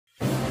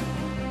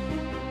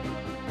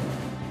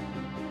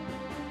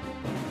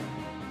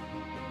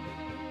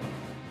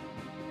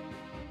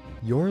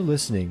You're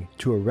listening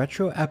to a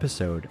retro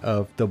episode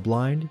of The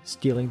Blind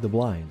Stealing the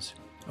Blinds,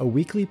 a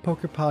weekly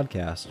poker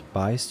podcast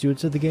by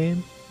students of the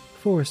game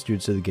for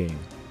students of the game.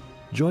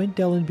 Join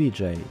Del and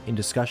BJ in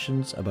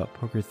discussions about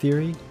poker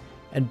theory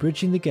and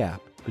bridging the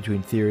gap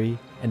between theory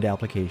and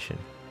application.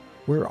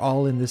 We're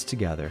all in this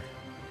together.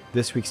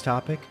 This week's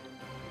topic,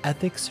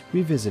 Ethics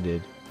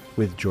Revisited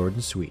with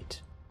Jordan Sweet.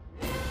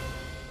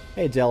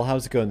 Hey Del,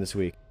 how's it going this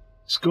week?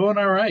 It's going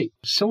all right.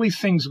 Silly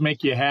things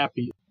make you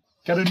happy.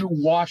 Got a new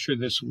washer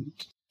this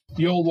week.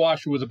 The old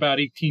washer was about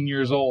 18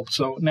 years old,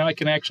 so now I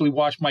can actually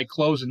wash my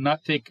clothes and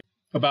not take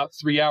about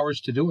 3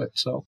 hours to do it.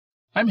 So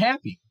I'm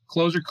happy.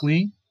 Clothes are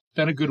clean.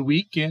 Been a good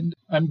week, and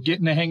I'm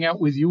getting to hang out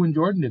with you and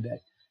Jordan today.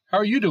 How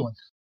are you doing?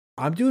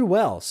 I'm doing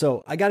well.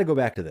 So I got to go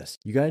back to this.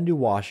 You got a new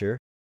washer.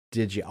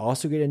 Did you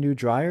also get a new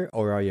dryer,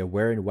 or are you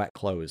wearing wet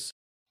clothes?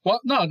 Well,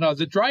 no.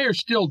 The dryer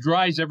still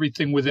dries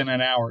everything within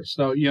an hour.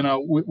 So,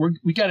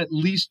 we got at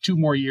least 2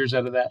 more years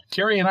out of that.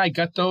 Carrie and I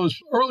got those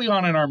early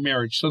on in our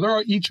marriage. So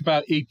they're each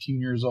about 18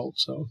 years old.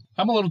 So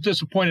I'm a little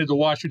disappointed the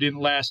washer didn't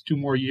last 2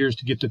 more years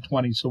to get to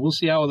 20. So we'll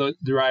see how the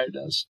dryer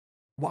does.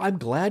 Well, I'm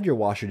glad your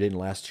washer didn't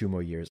last 2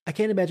 more years. I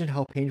can't imagine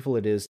how painful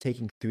it is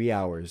taking 3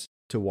 hours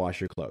to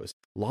wash your clothes.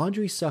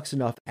 Laundry sucks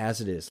enough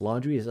as it is.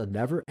 Laundry is a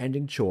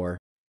never-ending chore.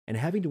 And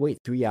having to wait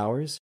 3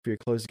 hours for your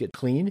clothes to get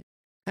clean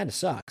kind of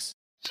sucks.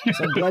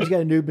 So I'm glad you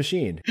got a new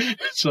machine.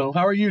 So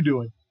how are you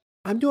doing?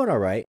 I'm doing all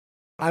right.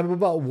 I'm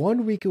about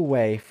 1 week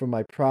away from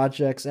my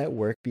projects at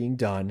work being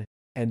done,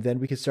 and then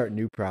we can start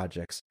new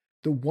projects.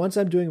 The ones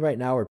I'm doing right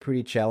now are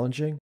pretty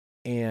challenging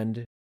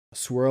and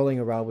swirling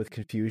around with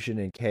confusion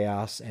and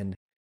chaos, and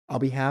I'll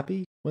be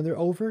happy when they're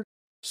over.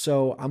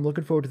 So I'm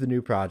looking forward to the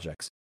new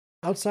projects.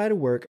 Outside of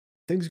work,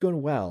 things are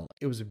going well.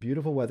 It was a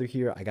beautiful weather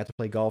here. I got to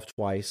play golf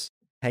twice,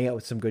 hang out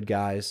with some good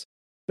guys.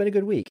 It's been a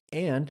good week,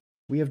 and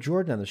we have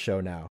Jordan on the show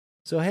now.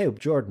 So, hey,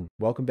 Jordan,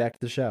 welcome back to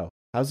the show.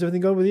 How's everything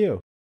going with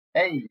you?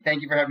 Hey,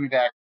 thank you for having me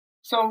back.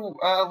 So,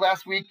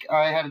 last week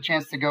I had a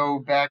chance to go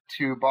back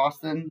to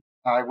Boston.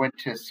 I went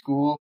to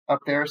school up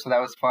there, so that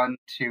was fun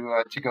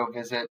to go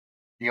visit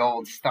the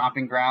old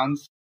stomping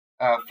grounds.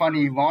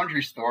 Funny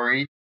laundry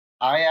story.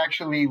 I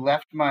actually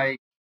left my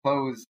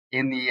clothes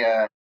in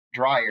the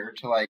dryer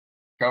to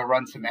go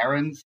run some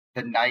errands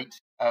the night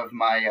of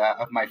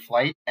my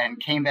flight, and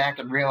came back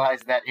and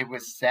realized that it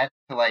was set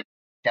to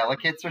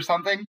delicates or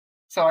something.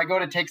 So I go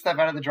to take stuff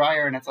out of the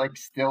dryer and it's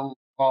still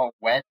all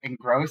wet and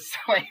gross.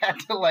 So I had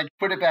to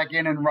put it back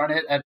in and run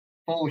it at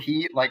full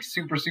heat,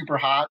 super, super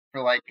hot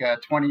for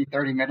 20,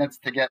 30 minutes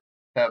to get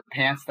the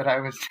pants that I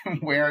was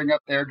wearing up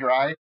there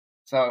dry.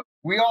 So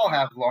we all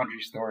have laundry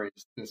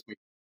stories this week.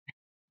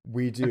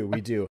 We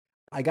do.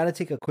 I got to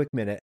take a quick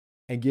minute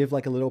and give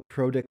a little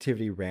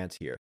productivity rant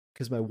here,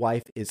 because my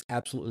wife is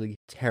absolutely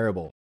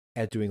terrible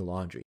at doing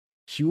laundry.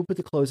 She will put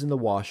the clothes in the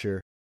washer,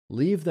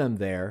 leave them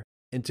there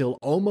until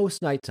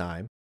almost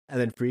nighttime, and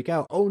then freak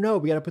out. Oh no,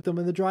 we got to put them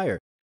in the dryer.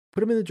 Put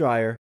them in the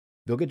dryer,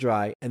 they'll get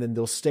dry, and then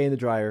they'll stay in the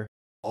dryer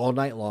all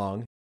night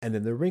long, and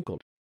then they're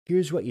wrinkled.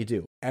 Here's what you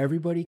do.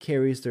 Everybody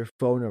carries their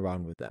phone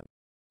around with them.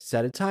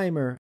 Set a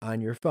timer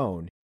on your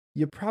phone.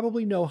 You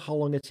probably know how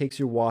long it takes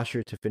your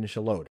washer to finish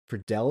a load. For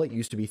Dell, it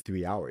used to be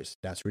 3 hours.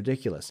 That's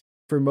ridiculous.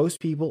 For most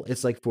people,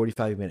 it's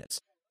 45 minutes.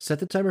 Set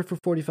the timer for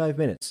 45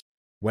 minutes.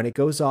 When it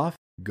goes off,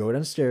 go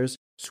downstairs,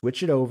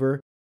 switch it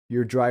over.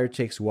 Your dryer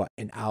takes what,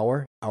 an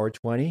hour, hour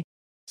 20?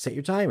 Set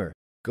your timer.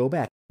 Go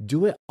back.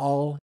 Do it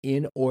all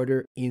in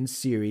order, in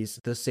series,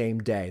 the same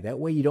day. That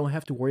way you don't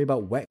have to worry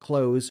about wet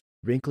clothes,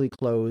 wrinkly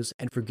clothes,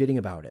 and forgetting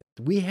about it.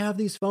 We have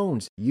these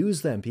phones.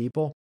 Use them,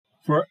 people.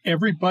 For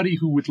everybody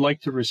who would like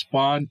to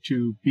respond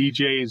to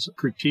BJ's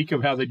critique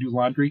of how they do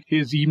laundry,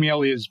 his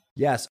email is...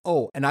 Yes.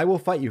 Oh, and I will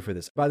fight you for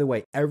this. By the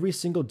way, every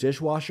single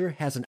dishwasher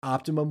has an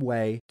optimum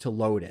way to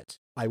load it.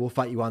 I will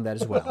fight you on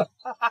that as well.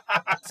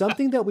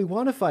 Something that we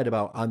want to fight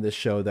about on this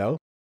show, though,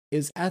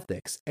 is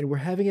ethics. And we're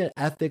having an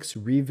Ethics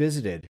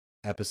Revisited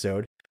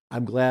episode.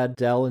 I'm glad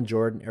Del and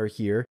Jordan are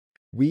here.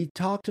 We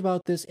talked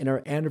about this in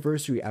our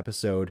anniversary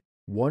episode.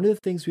 One of the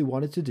things we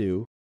wanted to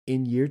do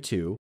in year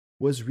 2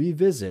 was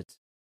revisit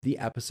the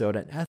episode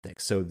on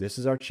ethics. So this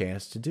is our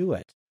chance to do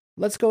it.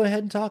 Let's go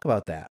ahead and talk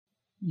about that.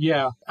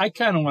 Yeah, I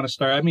kind of want to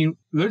start. I mean,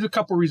 there's a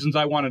couple reasons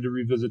I wanted to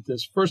revisit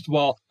this. First of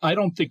all, I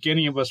don't think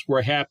any of us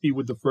were happy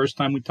with the first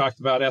time we talked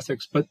about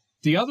ethics. But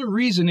the other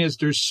reason is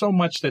there's so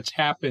much that's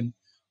happened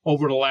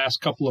over the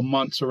last couple of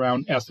months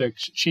around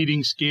ethics.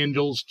 Cheating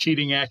scandals,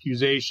 cheating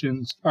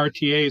accusations,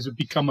 RTAs have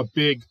become a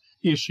big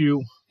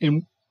issue.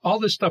 And all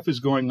this stuff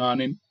is going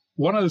on. And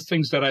one of the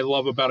things that I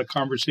love about a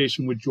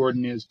conversation with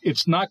Jordan is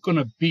it's not going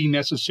to be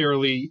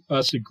necessarily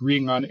us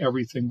agreeing on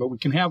everything, but we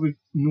can have a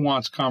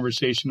nuanced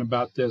conversation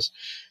about this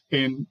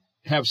and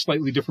have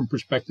slightly different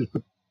perspectives.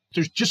 But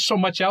there's just so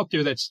much out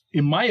there that's,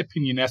 in my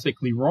opinion,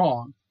 ethically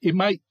wrong. It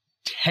might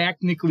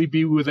technically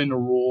be within the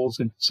rules,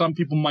 and some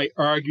people might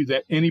argue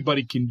that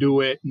anybody can do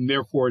it, and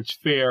therefore it's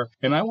fair.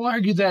 And I'll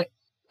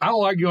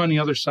argue on the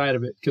other side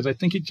of it, because I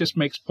think it just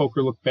makes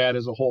poker look bad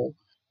as a whole.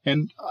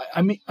 And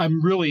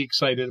I'm really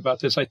excited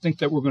about this. I think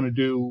that we're going to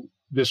do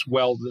this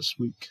well this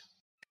week.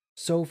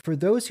 So, for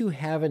those who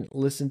haven't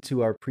listened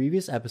to our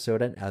previous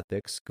episode on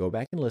ethics, go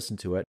back and listen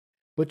to it.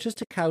 But just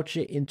to couch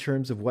it in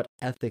terms of what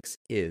ethics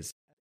is,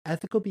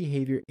 ethical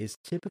behavior is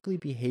typically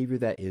behavior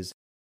that is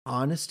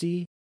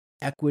honesty,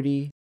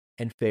 equity,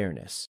 and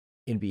fairness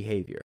in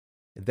behavior.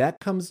 That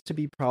comes to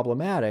be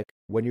problematic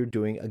when you're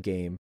doing a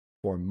game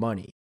for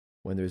money.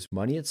 When there's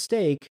money at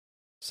stake,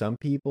 some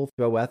people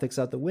throw ethics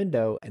out the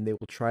window and they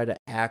will try to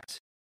act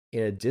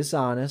in a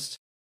dishonest,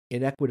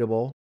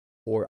 inequitable,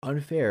 or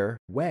unfair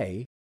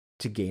way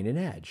to gain an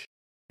edge.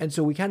 And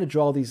so we kind of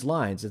draw these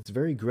lines. It's a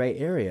very gray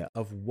area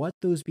of what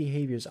those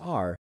behaviors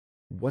are,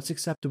 what's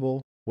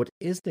acceptable, what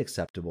isn't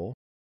acceptable.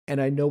 And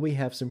I know we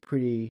have some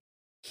pretty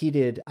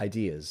heated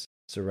ideas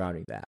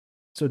surrounding that.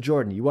 So,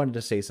 Jordan, you wanted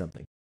to say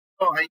something.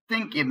 Well, I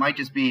think it might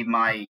just be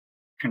my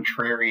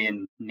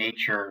contrarian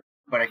nature,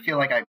 but I feel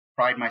like I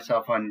pride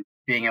myself on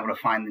being able to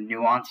find the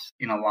nuance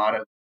in a lot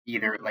of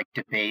either like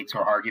debates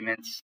or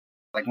arguments,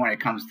 like when it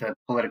comes to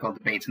political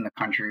debates in the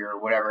country or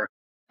whatever.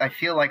 I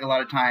feel like a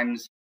lot of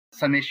times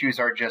some issues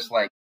are just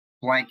like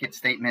blanket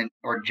statement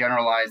or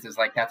generalized as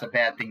like that's a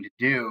bad thing to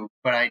do.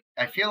 But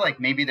I feel like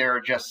maybe there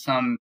are just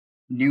some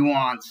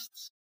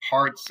nuanced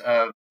parts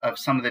of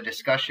some of the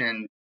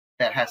discussion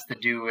that has to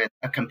do with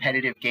a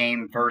competitive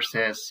game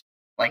versus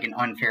like an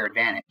unfair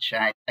advantage.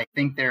 And I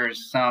think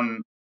there's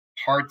some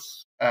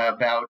parts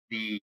about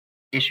the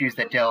issues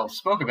that Dell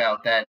spoke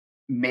about that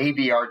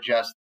maybe are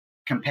just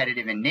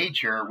competitive in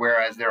nature,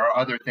 whereas there are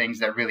other things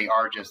that really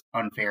are just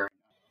unfair.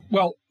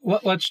 Well,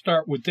 let's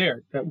start with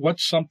there.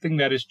 What's something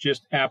that is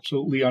just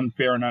absolutely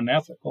unfair and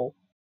unethical?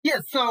 Yeah,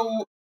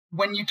 so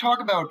when you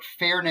talk about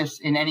fairness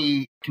in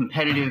any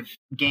competitive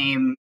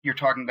game, you're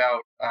talking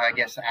about, I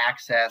guess,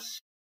 access.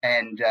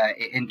 And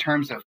in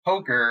terms of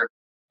poker,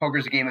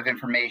 poker's a game of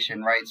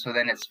information, right? So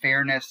then it's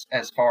fairness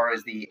as far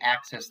as the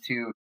access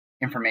to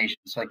information.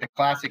 So like the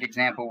classic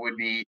example would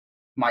be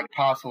Mike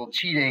Postle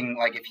cheating.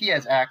 Like if he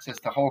has access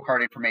to hole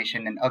card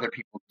information and other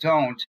people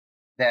don't,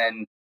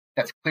 then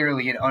that's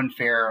clearly an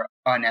unfair,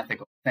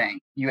 unethical thing.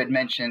 You had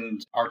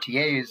mentioned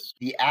RTAs.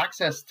 The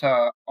access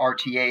to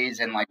RTAs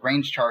and like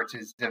range charts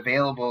is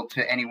available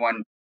to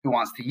anyone who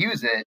wants to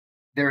use it.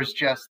 There's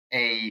just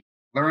a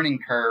learning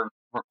curve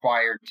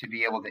required to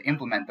be able to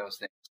implement those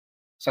things.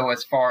 So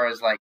as far as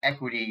like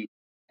equity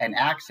and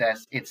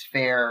access, it's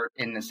fair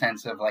in the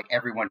sense of like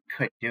everyone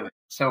could do it.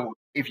 So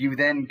if you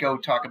then go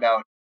talk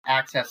about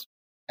access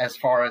as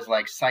far as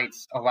like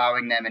sites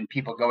allowing them and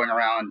people going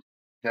around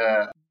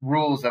the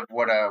rules of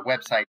what a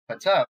website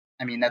puts up,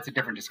 I mean, that's a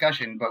different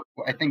discussion. But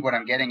I think what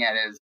I'm getting at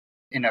is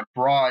in a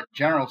broad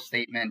general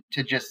statement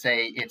to just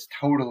say it's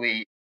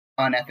totally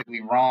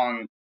unethically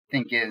wrong, I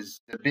think is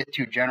a bit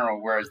too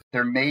general, whereas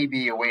there may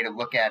be a way to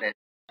look at it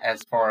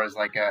as far as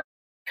like a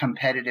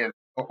competitive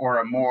or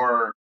a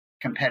more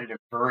competitive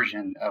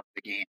version of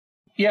the game.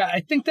 Yeah, I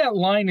think that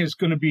line is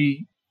going to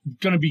be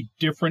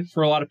different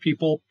for a lot of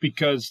people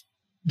because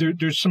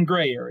there's some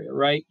gray area,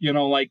 right? You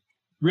know, like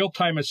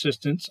real-time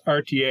assistance,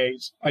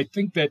 RTAs. I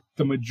think that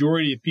the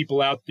majority of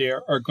people out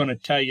there are going to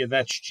tell you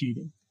that's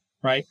cheating,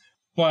 right?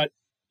 But,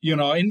 you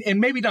know, and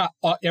maybe not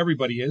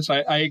everybody is.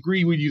 I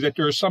agree with you that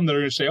there are some that are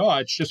going to say, oh,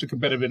 it's just a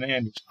competitive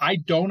advantage. I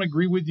don't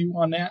agree with you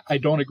on that. I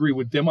don't agree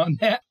with them on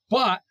that.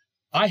 But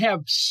I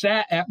have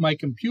sat at my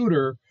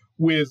computer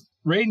with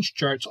range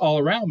charts all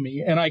around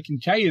me, and I can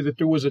tell you that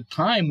there was a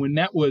time when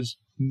that was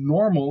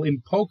normal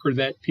in poker,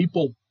 that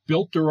people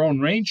built their own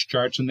range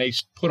charts and they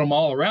put them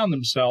all around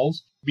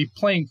themselves, be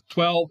playing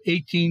 12,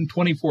 18,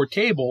 24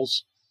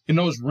 tables, and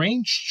those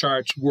range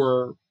charts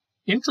were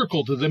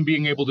integral to them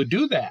being able to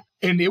do that.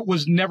 And it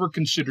was never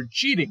considered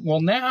cheating.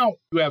 Well, now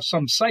you have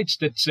some sites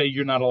that say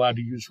you're not allowed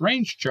to use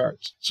range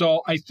charts.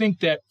 So I think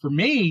that for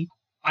me,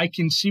 I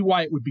can see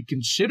why it would be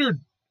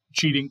considered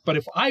cheating. But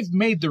if I've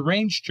made the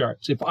range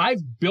charts, if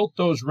I've built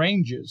those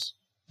ranges,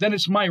 then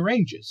it's my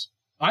ranges.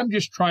 I'm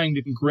just trying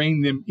to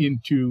ingrain them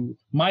into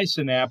my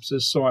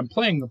synapses so I'm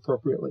playing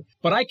appropriately.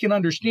 But I can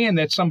understand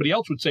that somebody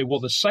else would say, well,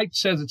 the site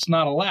says it's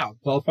not allowed.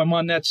 Well, if I'm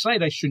on that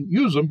site, I shouldn't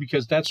use them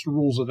because that's the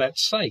rules of that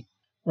site,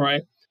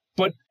 right?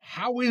 But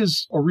how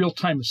is a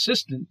real-time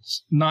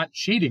assistance not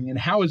cheating, and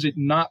how is it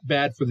not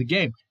bad for the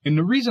game? And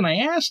the reason I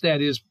ask that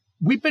is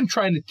we've been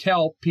trying to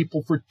tell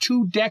people for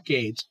 2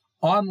 decades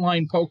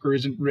online poker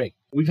isn't rigged.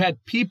 We've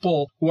had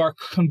people who are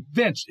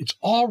convinced it's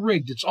all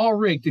rigged, it's all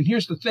rigged. And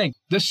here's the thing,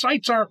 the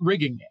sites aren't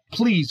rigging it.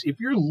 Please, if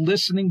you're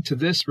listening to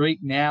this right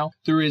now,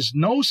 there is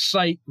no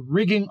site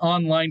rigging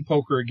online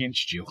poker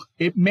against you.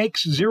 It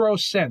makes zero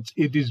sense.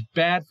 It is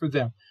bad for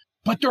them.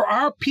 But there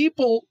are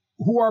people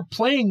who are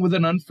playing with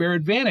an unfair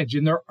advantage,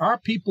 and there are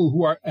people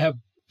who have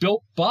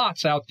built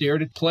bots out there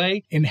to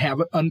play and have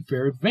an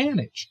unfair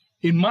advantage,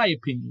 in my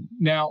opinion.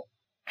 Now,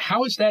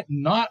 how is that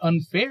not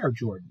unfair,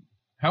 Jordan?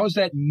 How is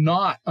that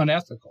not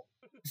unethical?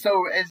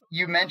 So as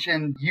you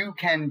mentioned, you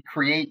can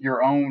create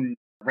your own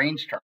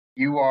range chart.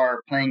 You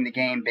are playing the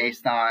game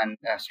based on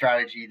a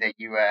strategy that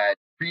you had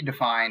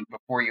predefined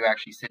before you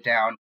actually sit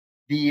down.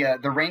 The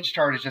range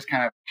chart is just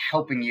kind of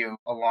helping you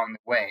along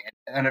the way.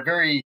 At a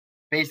very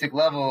basic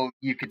level,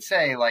 you could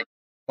say like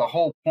the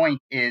whole point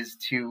is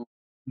to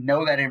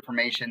know that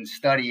information,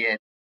 study it,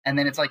 and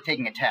then it's like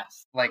taking a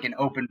test, like an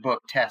open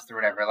book test or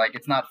whatever. Like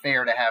it's not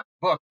fair to have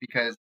a book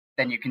because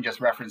then you can just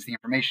reference the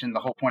information. The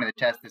whole point of the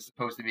test is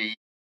supposed to be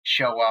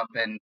show up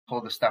and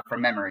pull the stuff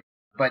from memory.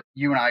 But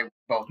you and I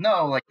both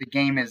know, like, the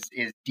game is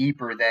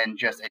deeper than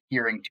just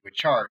adhering to a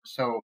chart.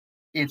 So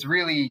it's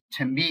really,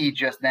 to me,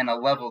 just then a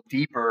level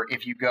deeper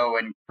if you go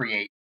and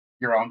create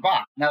your own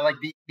bot. Now, like,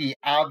 the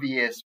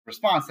obvious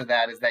response to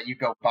that is that you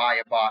go buy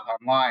a bot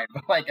online.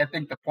 But like, I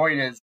think the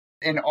point is,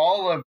 in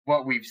all of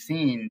what we've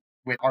seen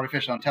with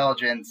artificial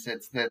intelligence,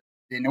 it's that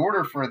in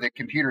order for the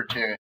computer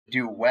to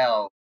do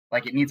well,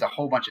 like, it needs a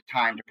whole bunch of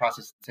time to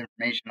process this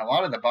information. A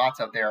lot of the bots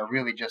out there are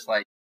really just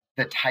like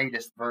the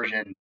tightest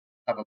version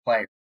of a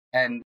player.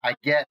 And I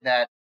get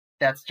that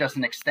that's just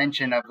an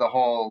extension of the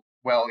whole,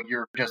 well,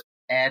 you're just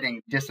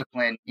adding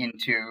discipline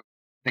into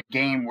the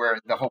game where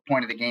the whole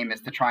point of the game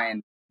is to try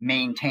and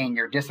maintain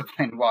your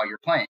discipline while you're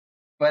playing.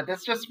 But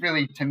that's just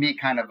really, to me,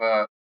 kind of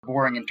a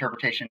boring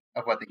interpretation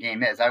of what the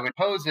game is. I would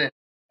pose it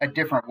a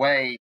different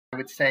way. I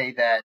would say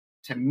that,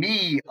 to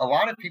me, a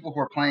lot of people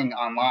who are playing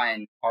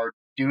online are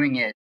doing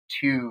it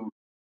to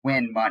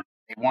win money.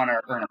 They want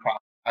to earn a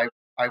profit.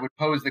 I would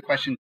pose the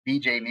question to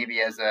BJ, maybe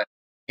as a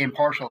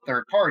impartial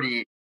third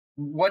party,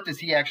 what does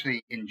he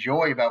actually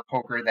enjoy about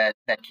poker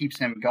that keeps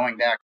him going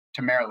back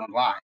to Maryland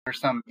Live? There's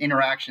some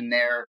interaction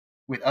there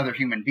with other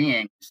human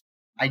beings.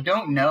 I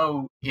don't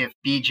know if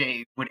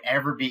BJ would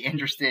ever be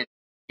interested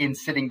in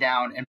sitting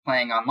down and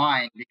playing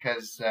online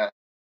because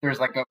there's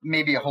like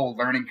maybe a whole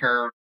learning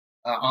curve.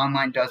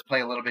 Online does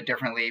play a little bit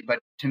differently, but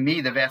to me,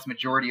 the vast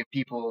majority of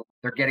people,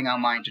 they're getting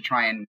online to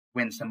try and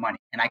win some money.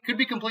 And I could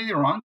be completely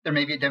wrong. There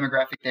may be a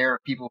demographic there of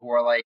people who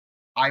are like,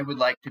 I would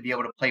like to be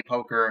able to play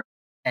poker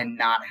and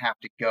not have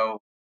to go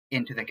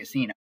into the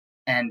casino.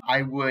 And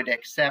I would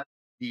accept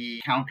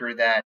the counter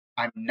that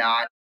I'm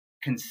not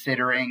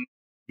considering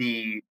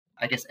the,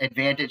 I guess,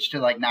 advantage to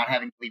like not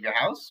having to leave your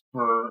house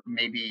for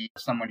maybe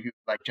someone who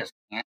like just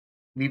can't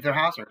leave their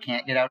house or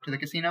can't get out to the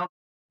casino.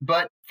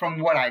 But from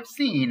what I've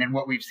seen and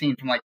what we've seen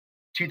from like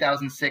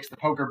 2006, the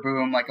poker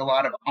boom, like a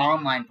lot of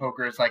online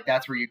poker is like,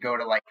 that's where you go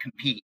to like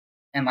compete.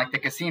 And like the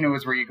casino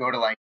is where you go to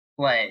like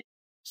play.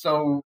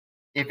 So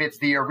if it's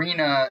the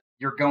arena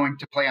you're going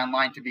to play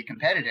online to be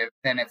competitive,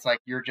 then it's like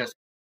you're just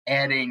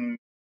adding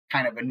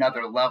kind of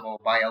another level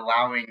by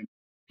allowing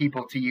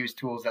people to use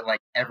tools that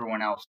like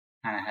everyone else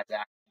kind of has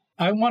access.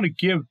 I want to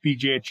give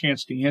BJ a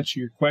chance to answer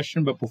your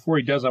question, but before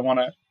he does, I want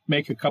to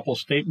make a couple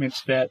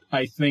statements that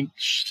I think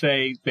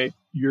say that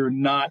you're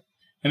not,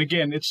 and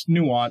again, it's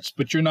nuanced,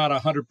 but you're not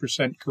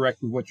 100%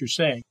 correct with what you're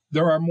saying.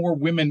 There are more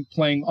women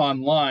playing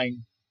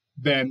online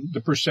than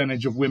the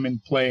percentage of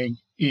women playing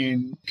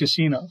in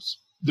casinos.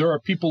 There are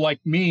people like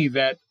me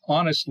that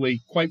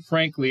honestly, quite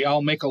frankly,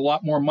 I'll make a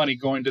lot more money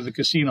going to the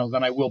casino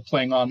than I will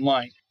playing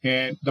online.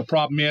 And the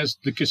problem is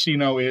the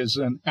casino is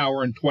an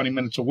hour and 20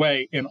 minutes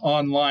away, and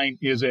online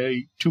is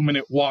a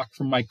 2-minute walk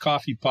from my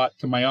coffee pot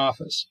to my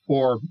office,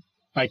 or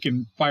I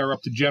can fire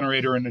up the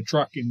generator in the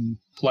truck and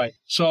play.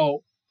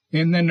 So,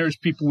 and then there's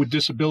people with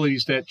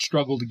disabilities that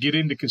struggle to get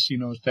into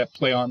casinos that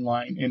play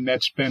online, and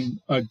that's been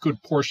a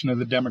good portion of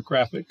the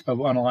demographic of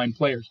online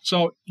players.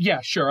 So, yeah,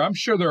 sure, I'm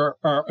sure there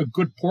are a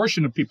good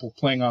portion of people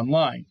playing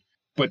online,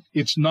 but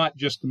it's not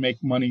just to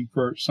make money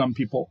for some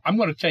people. I'm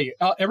going to tell you,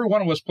 every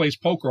one of us plays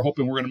poker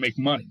hoping we're going to make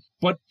money,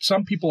 but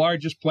some people are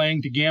just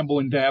playing to gamble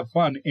and to have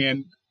fun,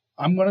 and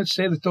I'm going to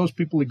say that those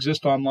people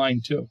exist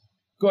online too.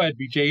 Go ahead,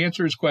 BJ,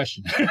 answer his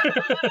question.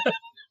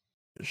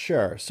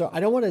 Sure. So I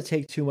don't want to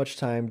take too much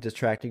time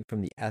distracting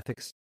from the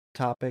ethics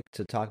topic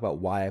to talk about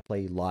why I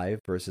play live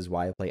versus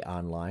why I play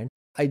online.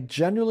 I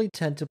generally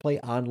tend to play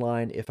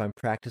online if I'm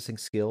practicing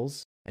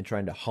skills and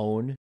trying to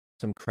hone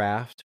some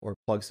craft or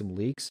plug some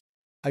leaks.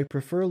 I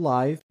prefer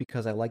live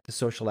because I like the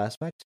social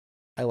aspect.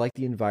 I like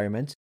the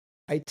environment.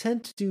 I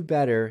tend to do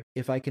better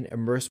if I can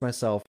immerse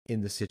myself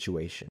in the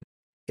situation.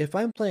 If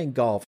I'm playing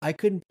golf, I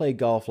couldn't play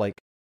golf like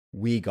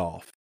Wii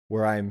Golf,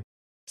 where I'm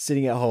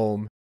sitting at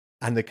home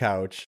on the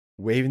couch,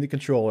 waving the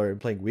controller and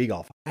playing Wii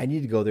Golf. I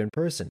need to go there in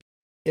person.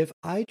 If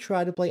I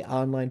try to play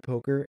online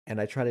poker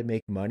and I try to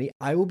make money,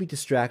 I will be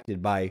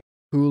distracted by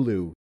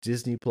Hulu,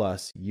 Disney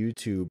Plus,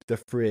 YouTube, the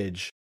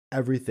fridge,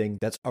 everything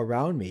that's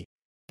around me.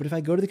 But if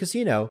I go to the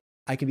casino,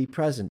 I can be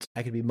present,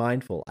 I can be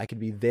mindful, I can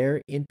be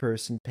there in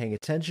person, paying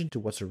attention to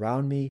what's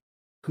around me,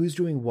 who's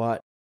doing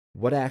what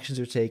actions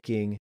are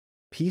taking,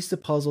 piece the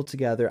puzzle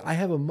together. I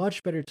have a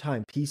much better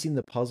time piecing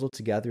the puzzle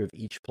together of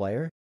each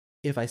player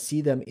if I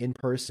see them in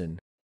person,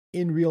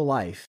 in real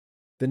life,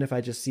 than if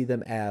I just see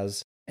them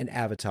as an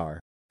avatar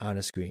on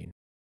a screen.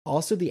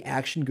 Also, the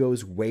action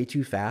goes way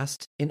too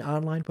fast in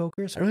online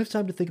poker, so I don't have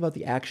time to think about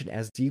the action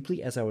as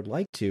deeply as I would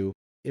like to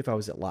if I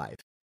was at live.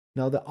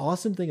 Now, the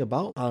awesome thing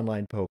about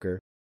online poker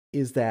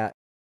is that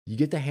you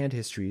get the hand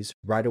histories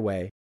right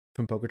away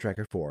from Poker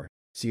Tracker 4.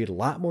 So you get a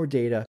lot more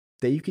data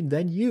that you can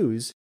then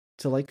use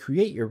to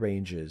create your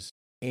ranges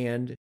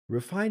and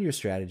refine your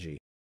strategy.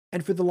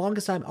 And for the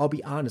longest time, I'll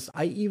be honest,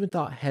 I even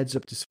thought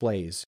heads-up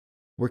displays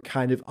were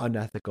kind of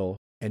unethical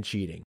and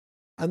cheating.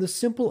 On the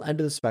simple end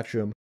of the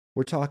spectrum,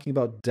 We're talking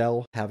about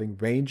Dell having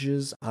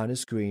ranges on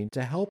his screen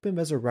to help him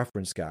as a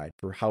reference guide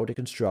for how to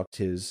construct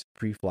his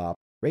pre-flop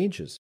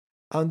ranges.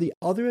 On the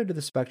other end of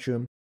the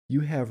spectrum,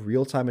 you have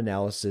real-time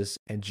analysis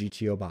and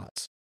GTO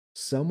bots.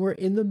 Somewhere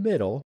in the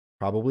middle,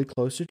 probably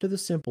closer to the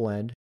simple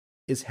end,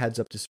 is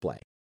heads-up display.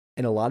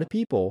 And a lot of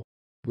people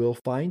will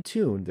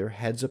fine-tune their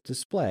heads-up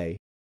display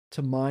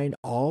to mine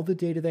all the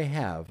data they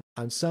have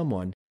on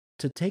someone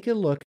to take a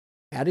look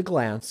at a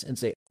glance and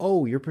say,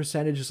 oh, your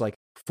percentage is like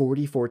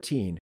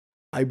 40-14.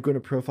 I'm going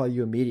to profile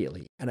you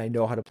immediately, and I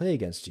know how to play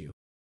against you.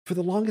 For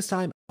the longest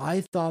time,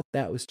 I thought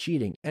that was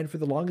cheating, and for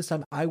the longest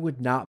time, I would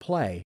not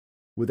play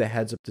with a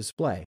heads-up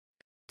display.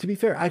 To be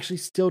fair, I actually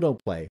still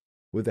don't play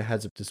with a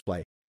heads-up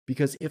display,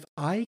 because if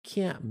I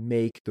can't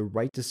make the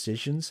right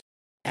decisions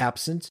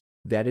absent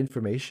that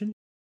information,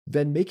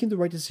 then making the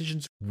right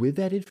decisions with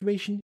that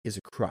information is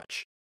a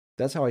crutch.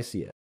 That's how I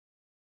see it.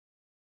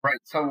 Right.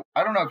 So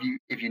I don't know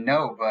if you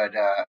know, but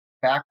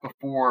back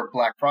before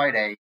Black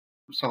Friday,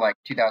 so like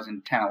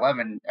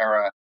 2010-11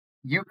 era,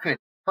 you could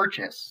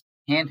purchase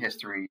hand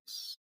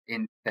histories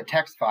in the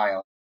text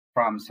file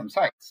from some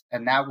sites.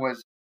 And that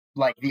was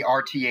like the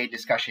RTA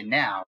discussion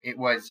now. It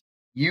was,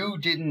 you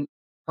didn't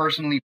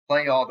personally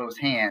play all those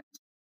hands,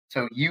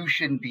 so you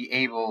shouldn't be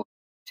able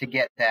to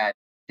get that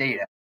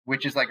data,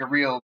 which is like a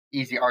real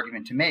easy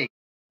argument to make.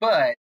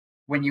 But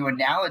when you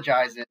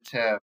analogize it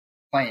to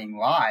playing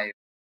live,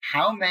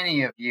 how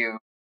many of you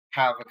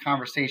have a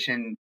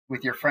conversation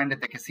with your friend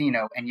at the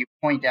casino and you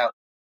point out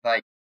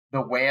like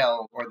the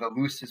whale or the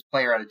loosest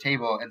player at a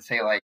table and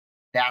say like,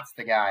 that's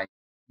the guy,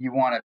 you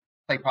want to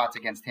play pots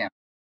against him?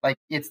 Like,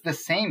 it's the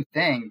same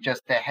thing,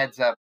 just the heads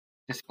up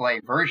display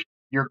version.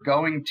 You're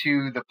going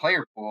to the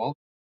player pool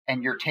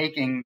and you're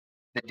taking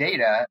the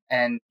data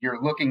and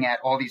you're looking at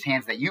all these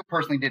hands that you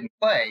personally didn't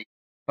play,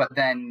 but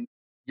then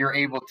you're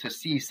able to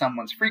see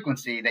someone's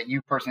frequency that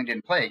you personally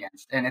didn't play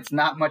against. And it's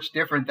not much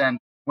different than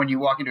when you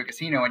walk into a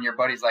casino and your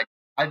buddy's like,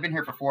 I've been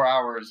here for 4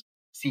 hours,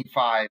 seat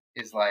 5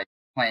 is like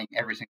playing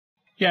every single.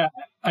 Yeah,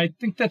 I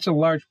think that's a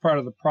large part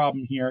of the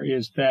problem here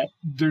is that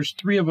there's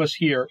 3 of us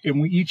here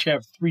and we each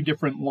have 3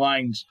 different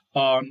lines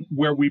on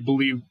where we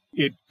believe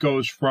it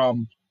goes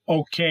from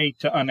okay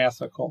to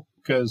unethical.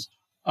 Because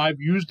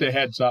I've used a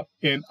heads up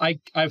and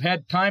I've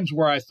had times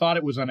where I thought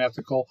it was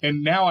unethical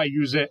and now I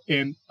use it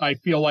and I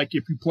feel like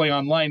if you play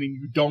online and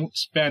you don't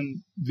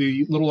spend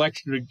the little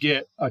extra to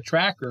get a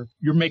tracker,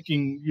 you're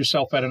making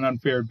yourself at an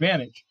unfair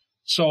advantage.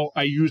 So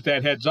I use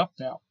that heads up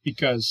now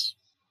because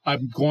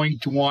I'm going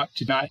to want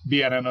to not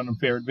be at an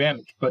unfair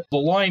advantage. But the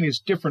line is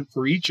different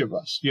for each of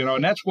us,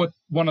 and that's what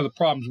one of the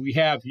problems we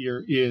have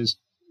here is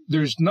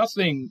there's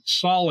nothing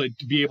solid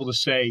to be able to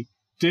say,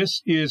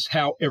 this is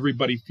how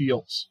everybody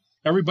feels.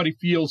 Everybody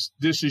feels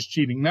this is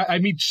cheating. I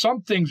mean,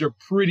 some things are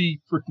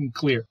pretty freaking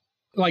clear.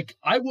 Like,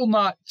 I will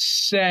not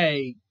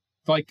say,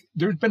 like,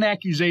 there's been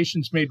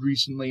accusations made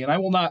recently, and I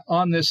will not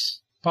on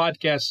this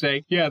podcast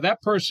say, yeah,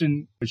 that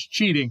person was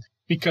cheating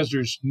because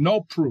there's no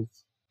proof.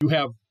 You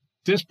have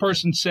this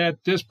person said,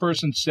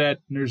 and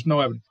there's no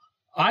evidence.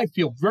 I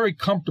feel very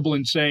comfortable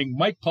in saying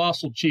Mike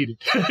Postle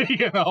cheated.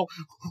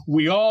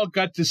 We all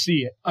got to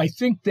see it. I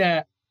think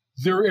that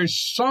there is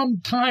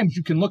some times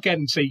you can look at it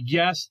and say,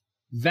 yes,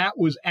 that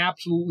was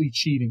absolutely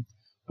cheating.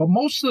 But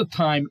most of the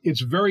time, it's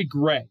very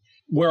gray.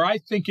 Where I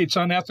think it's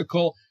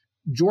unethical,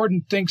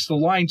 Jordan thinks the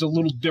line's a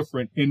little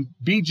different, and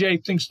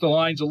BJ thinks the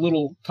line's a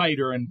little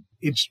tighter, and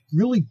it's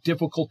really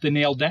difficult to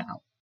nail down.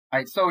 All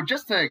right, so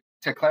just to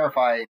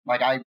clarify,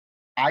 like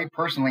I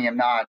personally am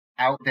not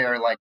out there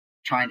like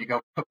trying to go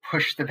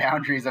push the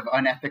boundaries of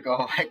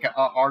unethical like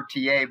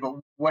RTA, but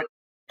what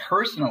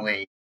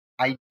personally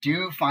I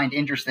do find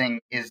interesting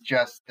is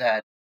just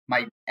that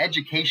my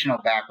educational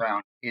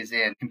background is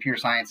in computer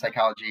science,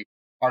 psychology,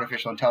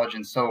 artificial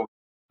intelligence. So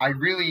I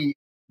really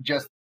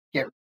just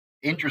get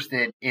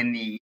interested in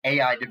the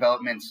AI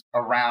developments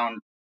around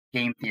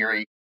game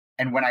theory.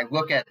 And when I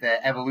look at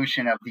the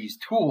evolution of these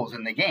tools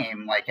in the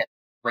game, like at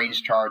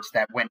range charts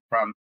that went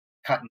from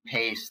cut and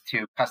paste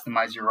to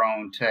customize your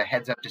own to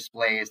heads up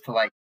displays to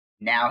like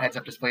now heads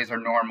up displays are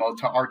normal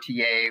to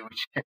RTA,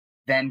 which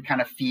then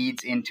kind of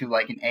feeds into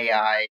like an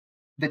AI.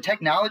 The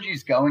technology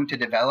is going to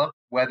develop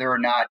whether or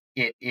not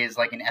it is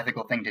like an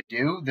ethical thing to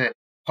do. The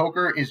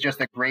poker is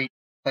just a great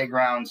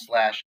playground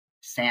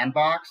 /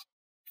 sandbox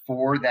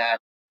for that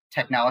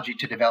technology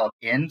to develop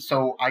in.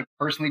 So I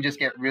personally just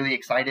get really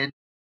excited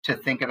to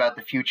think about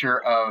the future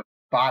of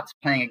bots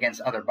playing against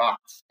other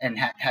bots and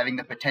having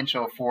the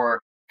potential for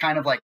kind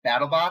of like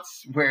battle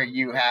bots where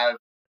you have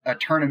a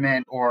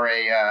tournament or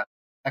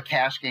a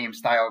cash game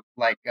style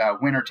like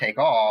winner take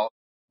all,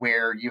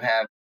 where you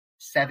have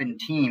 7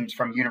 teams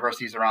from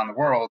universities around the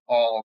world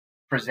all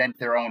present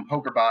their own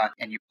poker bot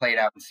and you play it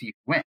out and see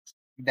who wins.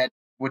 That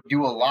would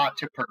do a lot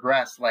to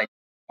progress like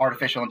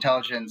artificial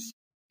intelligence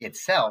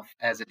itself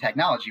as a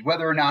technology,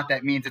 whether or not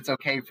that means it's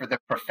okay for the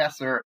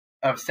professor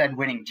of said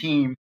winning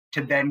team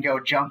to then go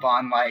jump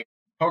on like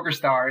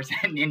PokerStars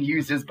and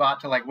use his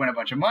bot to like win a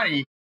bunch of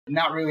money.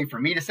 Not really for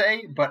me to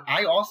say, but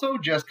I also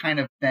just kind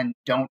of then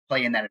don't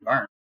play in that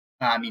environment.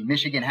 I mean,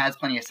 Michigan has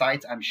plenty of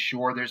sites. I'm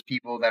sure there's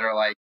people that are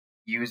like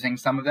using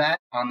some of that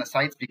on the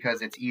sites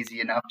because it's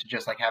easy enough to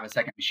just like have a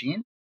second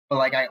machine. But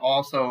like I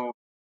also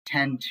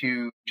tend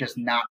to just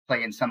not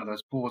play in some of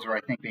those pools where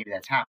I think maybe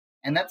that's happening.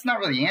 And that's not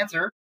really the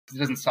answer because it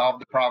doesn't solve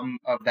the problem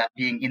of that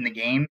being in the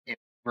game if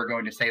we're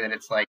going to say that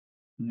it's like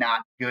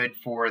not good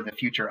for the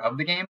future of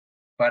the game.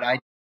 But I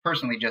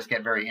personally just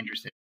get very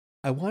interested.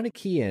 I want to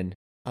key in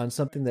on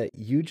something that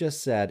you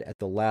just said at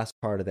the last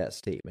part of that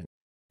statement.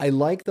 I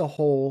like the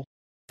whole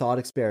thought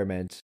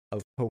experiment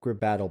of poker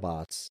battle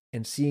bots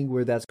and seeing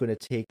where that's going to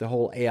take the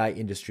whole AI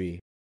industry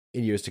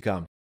in years to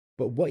come.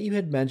 But what you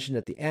had mentioned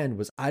at the end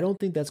was, I don't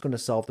think that's going to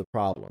solve the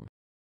problem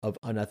of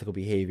unethical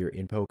behavior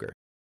in poker.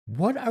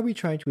 What are we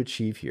trying to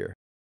achieve here?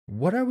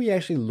 What are we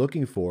actually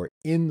looking for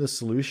in the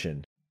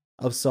solution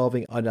of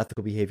solving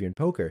unethical behavior in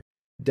poker?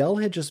 Del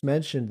had just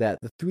mentioned that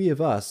the three of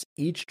us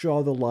each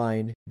draw the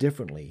line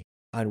differently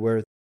on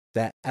where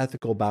that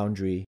ethical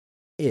boundary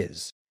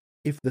is.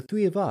 If the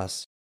three of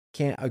us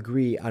can't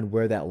agree on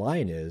where that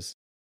line is,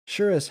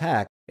 sure as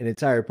heck, an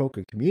entire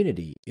poker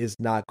community is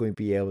not going to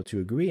be able to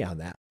agree on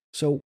that.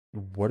 So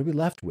what are we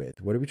left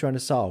with? What are we trying to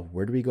solve?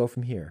 Where do we go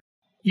from here?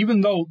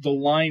 Even though the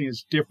line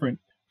is different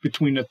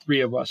between the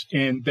three of us,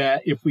 and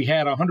that if we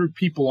had 100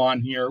 people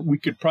on here, we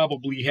could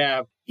probably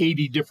have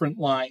 80 different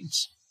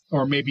lines,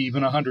 or maybe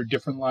even 100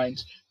 different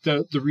lines.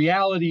 The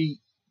reality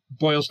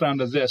boils down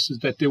to this, is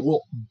that there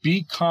will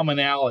be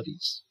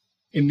commonalities.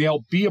 And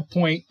there'll be a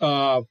point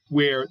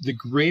where the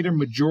greater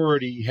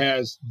majority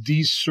has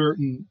these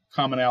certain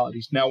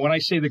commonalities. Now, when I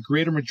say the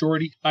greater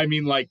majority, I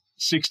mean like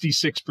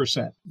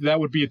 66%. That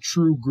would be a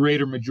true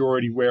greater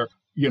majority where,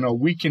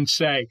 we can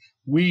say,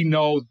 we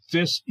know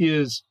this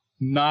is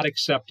not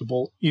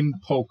acceptable in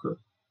poker.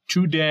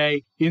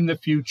 Today, in the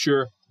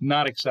future,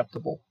 not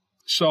acceptable.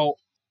 So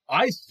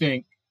I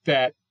think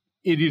that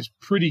it is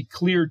pretty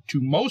clear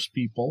to most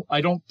people. I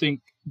don't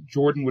think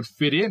Jordan would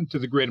fit into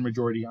the greater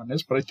majority on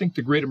this, but I think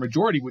the greater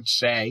majority would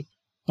say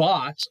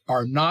bots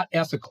are not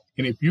ethical.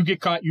 And if you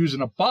get caught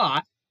using a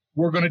bot,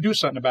 we're going to do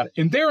something about it.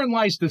 And therein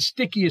lies the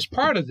stickiest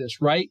part of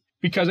this, right?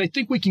 Because I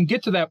think we can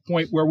get to that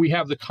point where we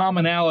have the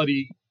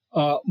commonality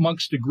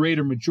amongst the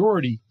greater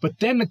majority. But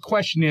then the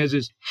question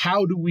is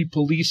how do we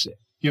police it?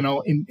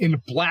 In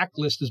the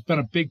blacklist has been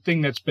a big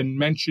thing that's been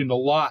mentioned a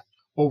lot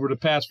over the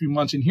past few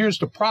months. And here's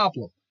the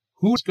problem.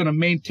 Who's going to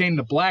maintain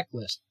the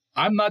blacklist?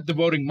 I'm not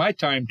devoting my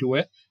time to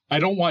it. I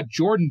don't want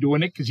Jordan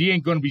doing it because he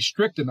ain't going to be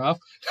strict enough.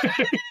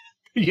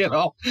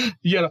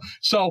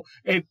 So,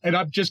 and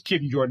I'm just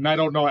kidding, Jordan. I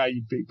don't know how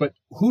you'd be, but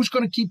who's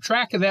going to keep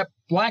track of that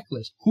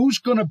blacklist? Who's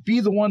going to be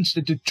the ones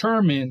to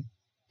determine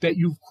that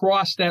you've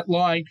crossed that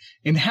line?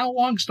 And how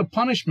long's the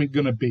punishment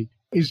going to be?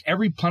 Is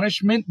every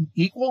punishment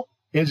equal?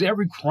 Is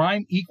every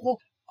crime equal?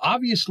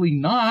 Obviously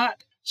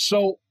not.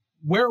 So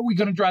where are we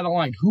going to draw the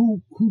line?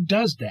 Who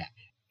does that?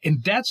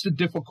 And that's the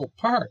difficult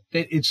part.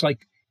 It's like,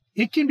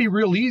 it can be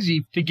real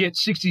easy to get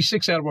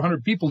 66 out of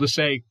 100 people to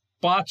say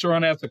bots are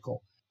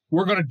unethical.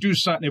 We're going to do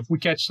something if we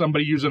catch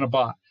somebody using a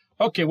bot.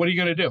 Okay, what are you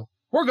going to do?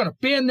 We're going to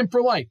ban them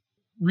for life.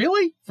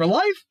 Really? For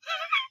life?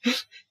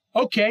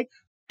 Okay.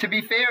 To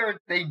be fair,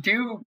 they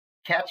do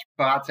catch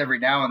bots every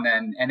now and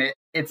then, and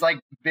it's like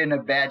been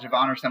a badge of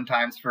honor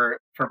sometimes for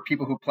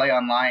people who play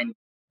online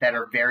that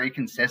are very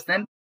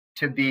consistent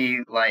to be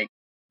like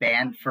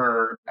banned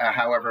for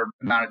however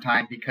amount of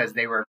time because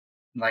they were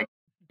like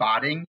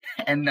botting,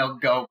 and they'll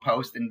go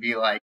post and be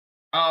like,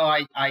 oh,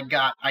 I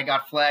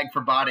got flagged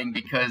for botting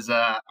because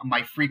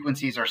my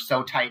frequencies are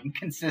so tight and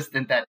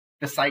consistent that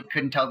the site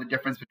couldn't tell the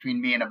difference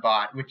between me and a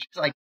bot, which is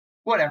like,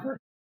 whatever.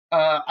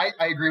 I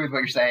agree with what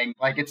you're saying.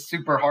 Like, it's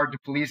super hard to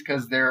police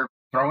because they're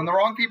throwing the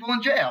wrong people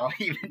in jail.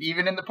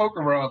 Even in the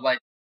poker world, like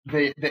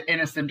the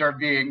innocent are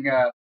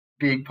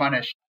being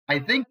punished. I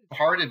think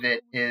part of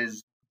it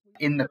is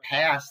in the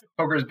past,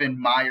 poker's been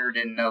mired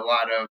in a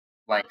lot of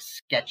like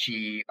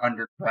sketchy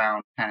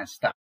underground kind of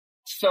stuff.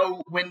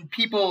 So when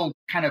people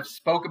kind of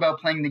spoke about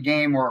playing the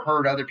game or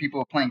heard other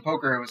people playing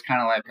poker, it was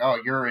kind of like, oh,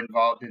 you're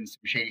involved in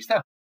some shady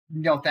stuff.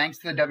 Thanks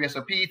to the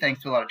WSOP,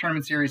 thanks to a lot of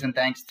tournament series, and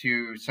thanks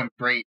to some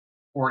great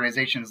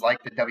organizations like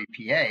the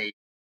WPA,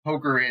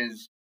 poker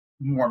is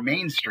more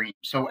mainstream.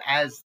 So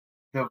as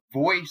the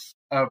voice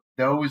of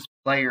those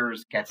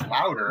players gets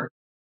louder,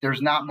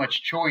 there's not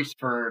much choice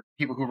for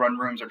people who run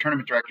rooms or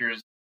tournament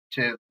directors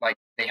to like,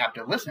 they have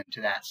to listen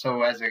to that.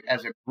 So as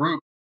a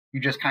group,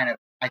 you just kind of,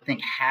 I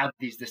think, have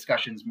these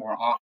discussions more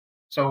often.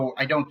 So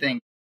I don't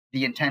think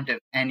the intent of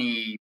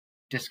any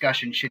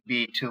discussion should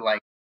be to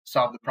like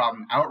solve the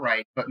problem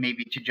outright, but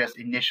maybe to just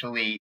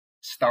initially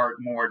start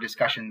more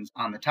discussions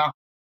on the topic.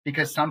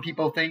 Because some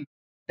people think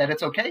that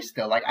it's okay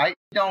still. Like, I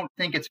don't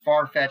think it's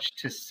far-fetched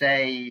to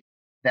say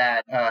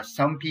that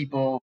some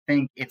people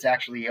think it's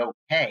actually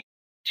okay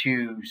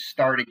to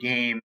start a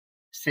game,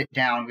 sit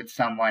down with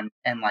someone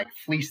and like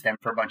fleece them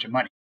for a bunch of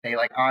money. They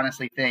like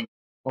honestly think,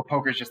 well,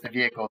 poker's just a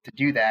vehicle to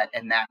do that,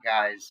 and that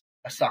guy's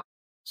a sucker.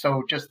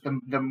 So just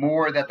the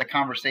more that the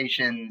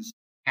conversations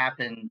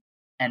happen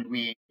and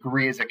we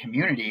agree as a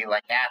community,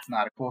 like that's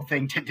not a cool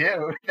thing to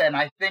do, then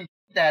I think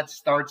that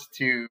starts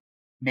to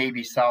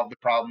maybe solve the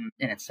problem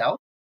in itself.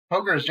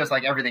 Poker is just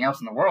like everything else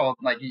in the world.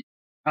 Like,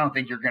 I don't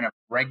think you're going to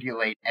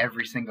regulate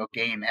every single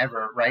game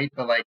ever, right?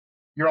 But like,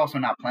 you're also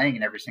not playing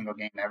in every single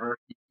game ever.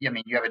 I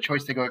mean, you have a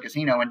choice to go to a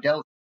casino. And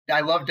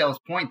I love Dell's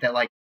point that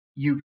like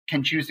you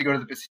can choose to go to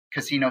the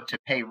casino to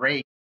pay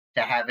rate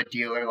to have a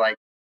dealer like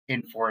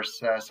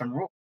enforce some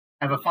rules.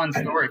 I have a fun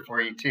story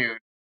for you too.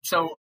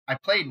 So I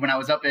played when I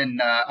was up in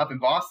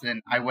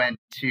Boston. I went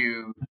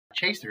to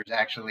Chasers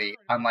actually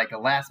on like a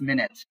last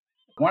minute.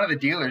 One of the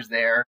dealers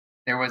there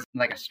was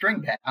like a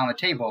string bet on the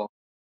table.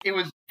 It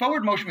was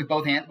forward motion with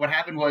both hands. What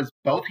happened was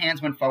both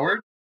hands went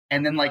forward,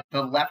 and then like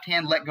the left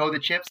hand let go of the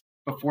chips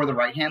before the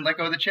right hand let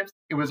go of the chips.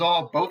 It was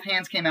all both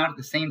hands came out at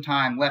the same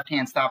time. Left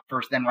hand stopped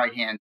first, then right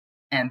hand.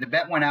 And the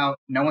bet went out.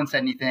 No one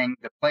said anything.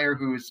 The player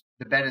who's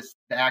the bet is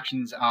the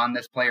actions on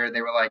this player.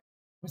 They were like,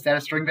 "Was that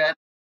a string bet?"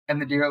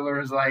 And the dealer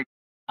was like,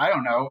 "I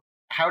don't know.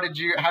 How did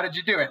you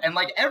do it?" And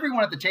like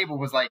everyone at the table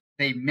was like,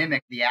 they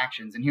mimicked the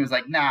actions. And he was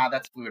like, "Nah,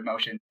 that's fluid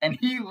motion." And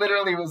he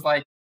literally was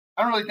like,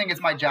 "I don't really think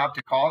it's my job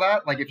to call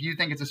that. Like, if you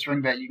think it's a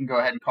string bet, you can go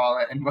ahead and call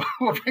it, and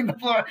we'll bring the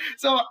floor."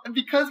 So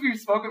because we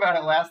spoke about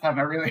it last time,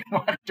 I really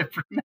wanted to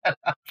bring that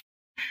up.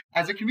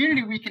 As a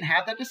community, we can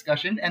have that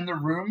discussion, and the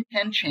room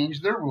can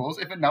change their rules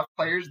if enough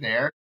players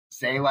there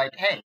say like,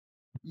 "Hey,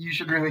 you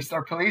should really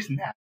start policing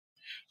that."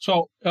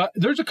 So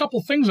there's a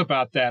couple things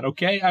about that,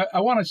 okay? I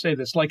want to say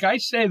this. Like I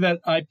say that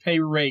I pay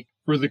rate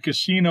for the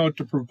casino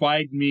to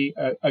provide me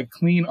a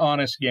clean,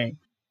 honest game.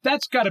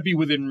 That's got to be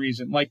within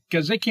reason, like,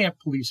 because they can't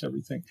police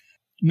everything.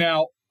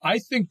 Now, I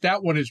think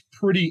that one is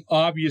pretty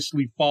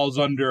obviously falls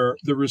under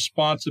the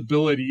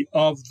responsibility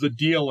of the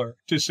dealer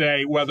to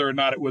say whether or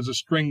not it was a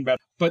string bet.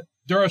 But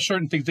there are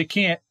certain things they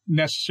can't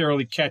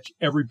necessarily catch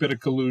every bit of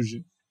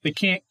collusion. They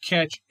can't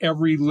catch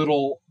every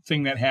little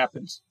thing that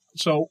happens.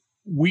 So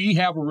we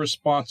have a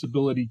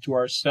responsibility to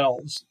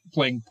ourselves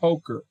playing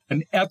poker,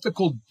 an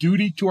ethical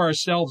duty to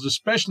ourselves,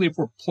 especially if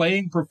we're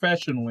playing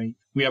professionally.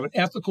 We have an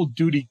ethical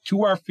duty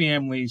to our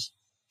families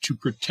to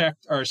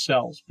protect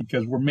ourselves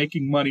because we're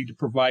making money to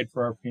provide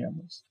for our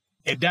families.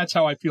 And that's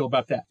how I feel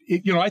about that.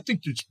 I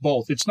think it's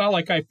both. It's not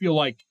like I feel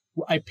like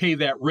I pay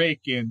that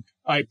rake and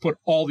I put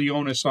all the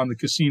onus on the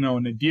casino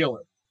and the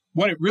dealer.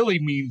 What it really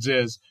means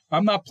is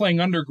I'm not playing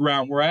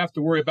underground where I have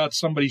to worry about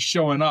somebody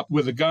showing up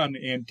with a gun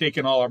and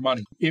taking all our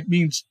money. It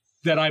means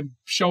that I'm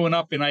showing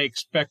up and I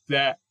expect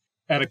that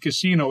at a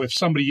casino, if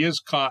somebody is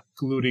caught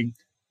colluding,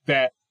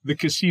 that the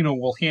casino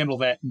will handle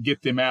that and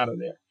get them out of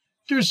there.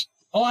 There's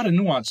a lot of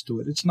nuance to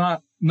it. It's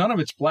not, none of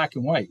it's black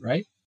and white,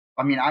 right?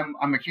 I mean,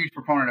 I'm a huge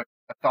proponent of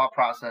a thought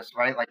process,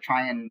 right? Like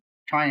try and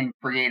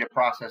create a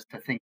process to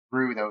think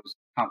through those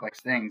complex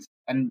things.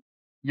 And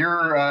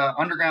your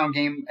underground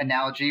game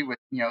analogy with,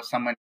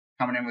 someone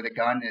coming in with a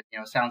gun, it,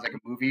 sounds like a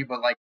movie,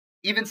 but like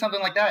even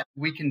something like that,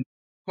 we can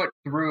put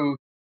through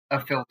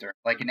a filter,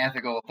 like an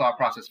ethical thought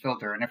process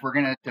filter. And if we're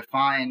going to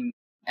define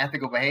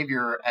ethical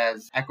behavior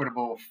as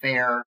equitable,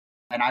 fair,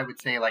 and I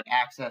would say like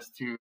access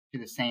to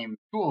the same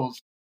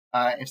tools,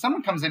 if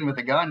someone comes in with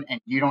a gun and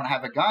you don't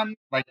have a gun,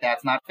 like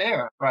that's not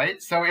fair,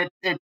 right? So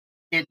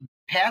it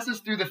passes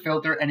through the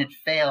filter and it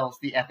fails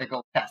the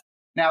ethical test.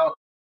 Now,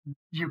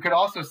 you could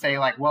also say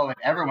like, well, if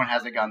everyone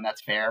has a gun,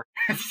 that's fair.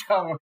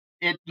 So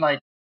it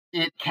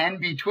can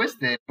be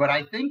twisted, but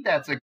I think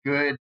that's a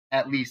good,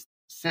 at least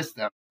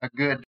system, a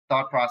good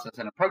thought process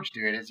and approach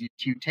to it is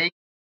you take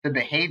the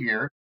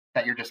behavior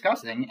that you're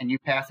discussing and you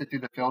pass it through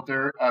the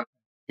filter of,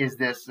 is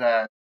this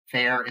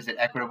fair? Is it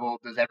equitable?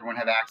 Does everyone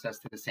have access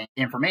to the same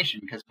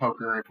information? Because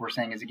poker, if we're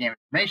saying is a game of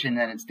information,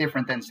 then it's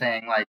different than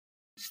saying like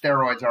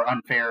steroids are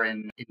unfair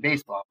in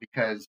baseball,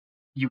 because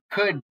you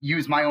could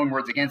use my own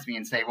words against me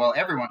and say, well,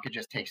 everyone could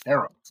just take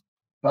steroids,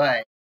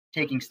 but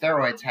taking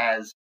steroids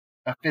has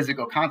a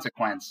physical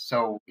consequence.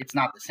 So it's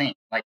not the same.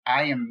 Like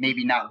I am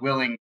maybe not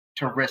willing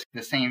to risk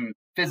the same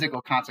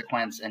physical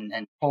consequence and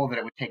toll that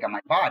it would take on my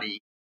body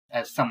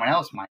as someone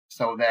else might.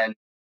 So then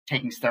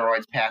taking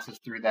steroids passes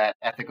through that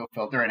ethical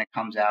filter and it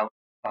comes out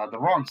the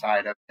wrong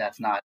side of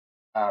that's not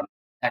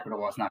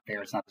equitable, it's not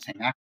fair, it's not the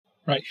same act.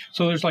 Right.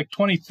 So there's like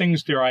 20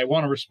 things there. I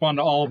want to respond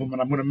to all of them, and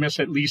I'm going to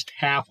miss at least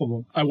half of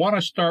them. I want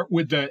to start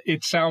with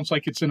it sounds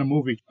like it's in a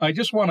movie. I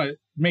just want to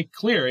make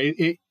clear,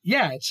 it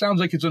sounds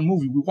like it's in a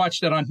movie. We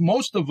watch that on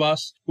most of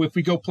us, if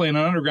we go play an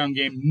underground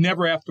game,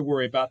 never have to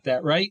worry about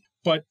that, right?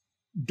 But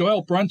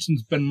Doyle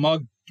Brunson's been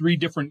mugged 3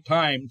 different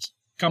times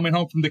coming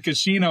home from the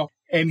casino,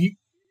 and he...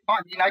 I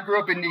mean, I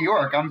grew up in New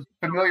York. I'm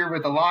familiar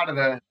with a lot of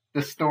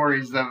the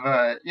stories of,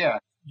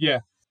 Yeah.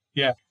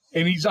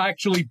 And he's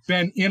actually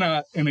been in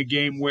a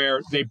game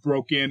where they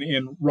broke in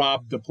and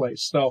robbed the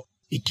place. So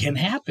it can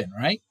happen,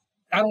 right?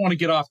 I don't want to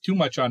get off too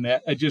much on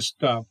that.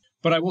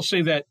 But I will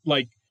say that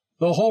like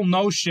the whole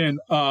notion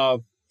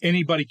of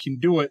anybody can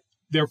do it,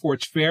 therefore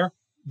it's fair,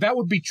 that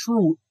would be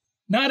true.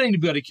 Not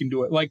anybody can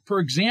do it. Like, for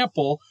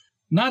example,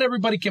 not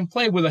everybody can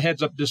play with a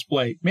heads-up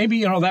display.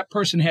 Maybe, that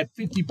person had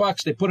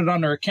 $50, they put it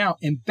on their account,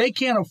 and they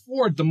can't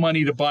afford the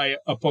money to buy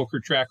a poker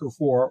tracker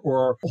for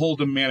or a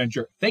Hold'em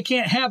manager. They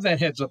can't have that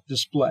heads-up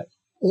display.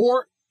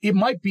 Or it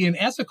might be an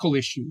ethical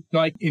issue.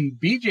 Like in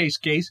BJ's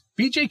case,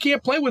 BJ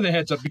can't play with a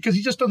heads up because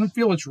he just doesn't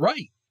feel it's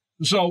right.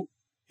 So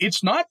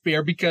it's not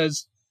fair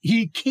because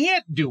he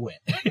can't do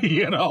it,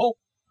 you know?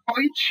 Well,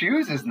 he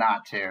chooses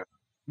not to. I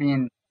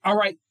mean, all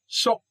right.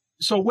 So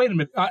wait a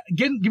minute.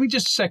 Give me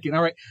just a second.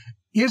 All right.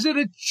 Is it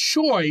a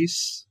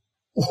choice,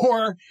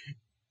 or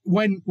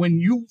when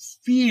you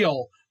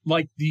feel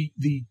like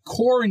the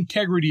core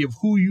integrity of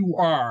who you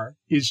are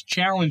is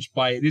challenged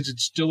by it, is it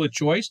still a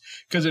choice?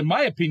 Because in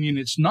my opinion,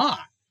 it's not.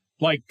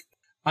 Like,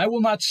 I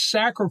will not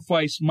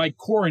sacrifice my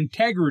core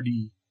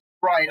integrity.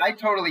 Right. I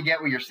totally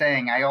get what you're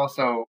saying. I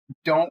also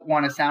don't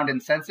want to sound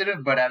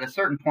insensitive, but at a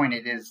certain point,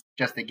 it is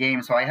just a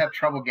game. So I have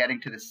trouble getting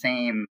to the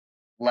same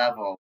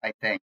level, I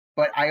think.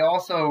 But I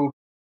also,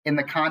 in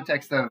the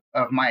context of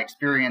my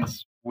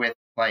experience with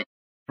like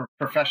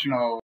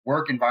professional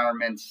work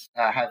environments,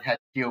 have had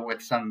to deal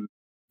with some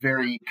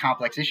very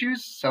complex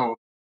issues. So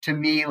to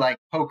me, like,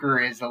 poker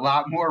is a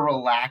lot more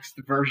relaxed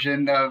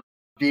version of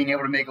being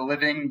able to make a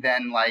living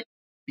than like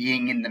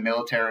being in the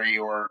military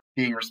or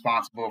being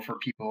responsible for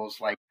people's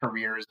like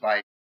careers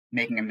by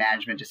making a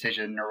management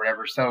decision or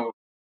whatever. So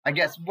I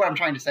guess what I'm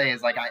trying to say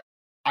is like,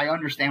 I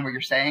understand what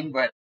you're saying,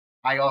 but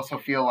I also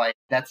feel like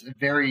that's a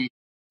very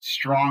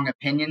strong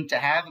opinion to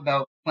have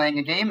about playing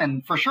a game.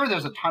 And for sure,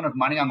 there's a ton of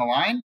money on the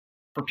line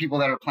for people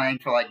that are playing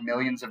for like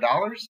millions of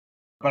dollars.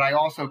 But I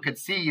also could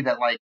see that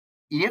like,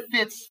 if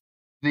it's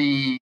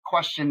the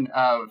question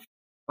of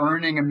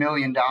earning $1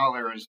 million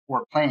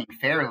or playing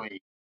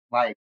fairly,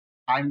 like,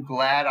 I'm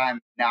glad I'm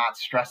not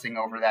stressing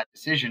over that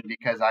decision,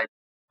 because I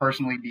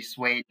personally be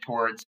swayed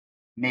towards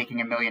making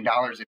 $1 million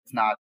if it's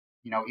not,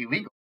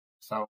 illegal.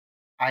 So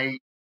I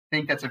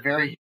think that's a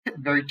very,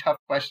 very tough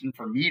question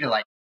for me to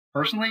like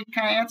personally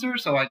kind of answer.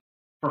 So I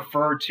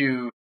prefer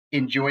to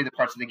enjoy the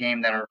parts of the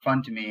game that are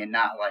fun to me and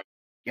not like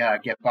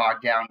get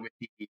bogged down with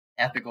the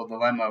ethical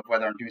dilemma of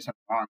whether I'm doing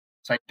something wrong.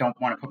 So I don't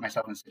want to put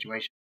myself in a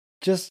situation.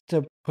 Just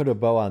to put a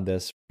bow on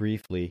this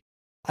briefly,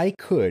 I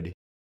could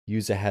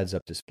use a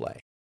heads-up display.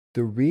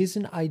 The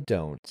reason I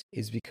don't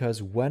is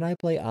because when I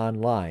play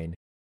online,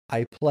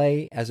 I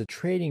play as a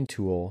trading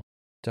tool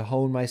to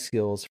hone my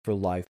skills for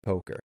live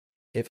poker.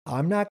 If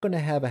I'm not going to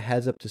have a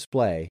heads-up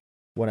display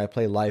when I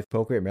play live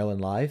poker at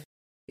Maryland Live,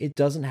 it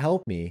doesn't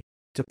help me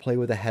to play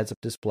with a heads-up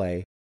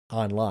display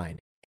online.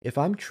 If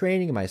I'm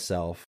training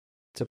myself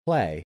to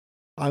play,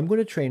 I'm going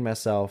to train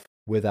myself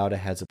without a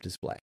heads-up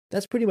display.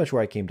 That's pretty much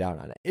where I came down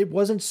on it. It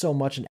wasn't so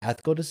much an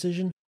ethical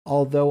decision,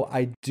 although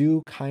I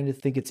do kind of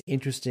think it's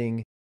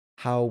interesting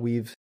how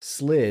we've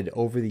slid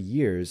over the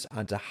years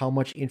onto how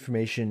much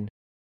information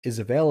is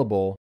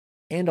available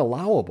and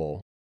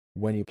allowable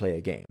when you play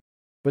a game.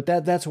 But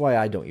that's why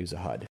I don't use a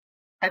HUD.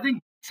 I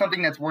think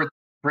something that's worth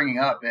bringing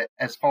up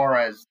as far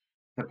as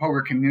the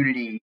poker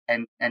community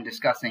and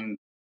discussing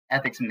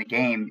ethics in the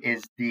game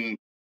is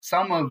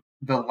some of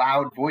the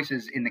loud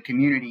voices in the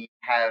community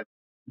have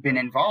been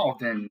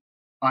involved in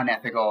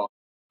unethical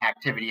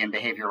activity and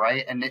behavior,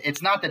 right? And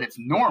it's not that it's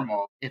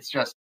normal. It's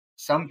just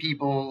some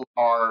people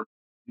are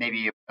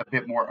maybe a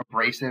bit more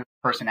abrasive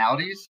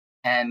personalities.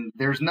 And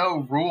there's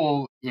no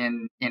rule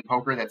in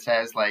poker that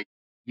says like,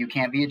 you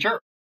can't be a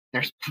jerk.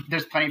 There's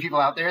plenty of people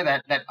out there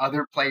that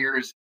other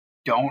players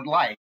don't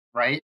like,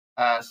 right?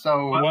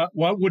 So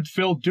what would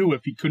Phil do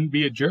if he couldn't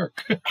be a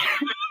jerk?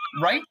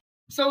 Right?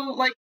 So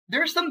like,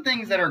 there's some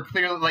things that are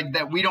clearly like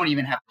that we don't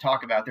even have to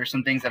talk about. There's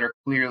some things that are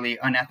clearly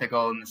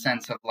unethical in the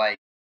sense of like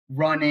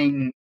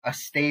running a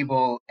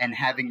stable and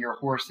having your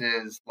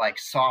horses like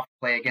soft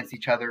play against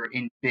each other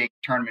in big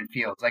tournament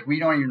fields. Like, we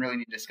don't even really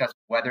need to discuss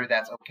whether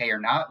that's okay or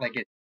not. Like,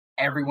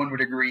 everyone would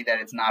agree that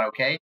it's not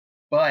okay,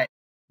 but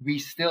we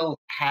still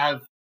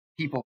have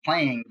people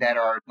playing that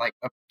are like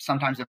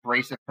sometimes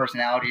abrasive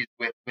personalities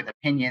with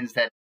opinions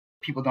that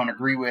people don't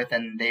agree with,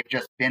 and they've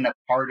just been a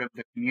part of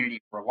the community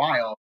for a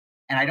while.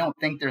 And I don't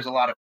think there's a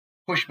lot of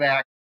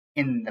pushback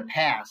in the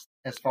past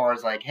as far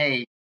as like,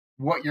 hey,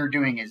 what you're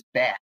doing is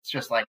bad. It's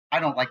just like, I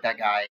don't like that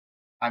guy.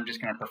 I'm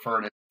just going to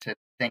prefer to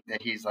think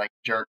that he's like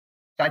a jerk.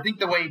 So I think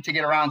the way to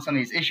get around some of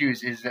these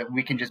issues is that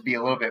we can just be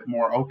a little bit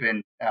more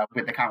open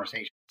with the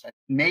conversations.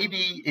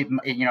 Maybe it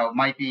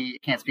might be,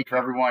 can't speak for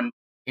everyone,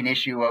 an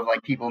issue of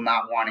like people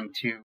not wanting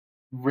to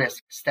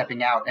risk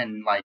stepping out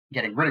and like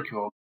getting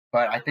ridiculed.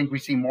 But I think we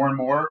see more and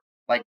more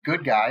like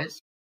good guys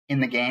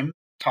in the game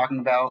talking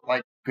about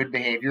like good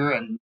behavior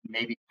and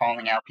maybe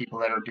calling out people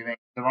that are doing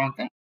the wrong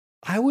thing.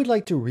 I would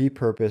like to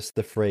repurpose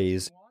the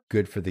phrase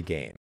good for the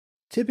game.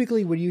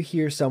 Typically, when you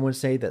hear someone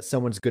say that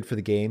someone's good for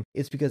the game,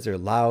 it's because they're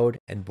loud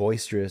and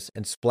boisterous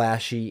and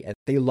splashy and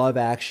they love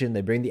action,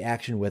 they bring the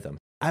action with them.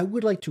 I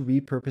would like to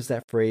repurpose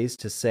that phrase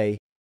to say,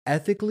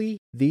 ethically,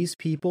 these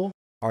people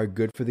are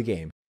good for the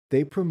game.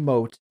 They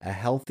promote a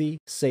healthy,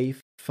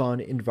 safe, fun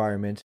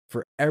environment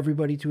for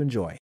everybody to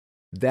enjoy.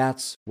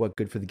 That's what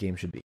good for the game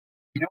should be.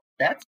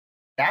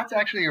 That's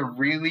actually a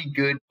really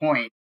good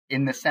point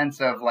in the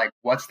sense of like,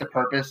 what's the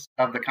purpose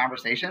of the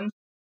conversation?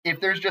 If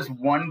there's just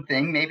one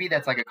thing, maybe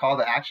that's like a call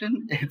to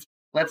action. It's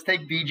let's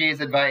take BJ's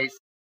advice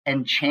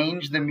and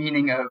change the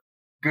meaning of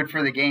good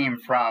for the game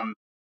from,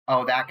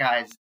 oh, that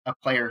guy's a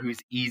player who's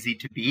easy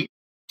to beat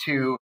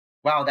to,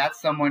 wow,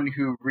 that's someone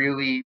who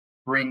really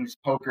brings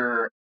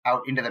poker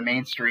out into the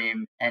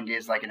mainstream and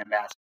is like an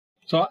ambassador.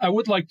 So I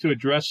would like to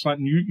address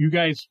something. You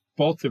guys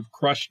both have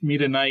crushed me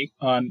tonight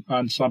on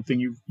something.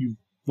 You've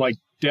like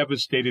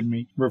devastated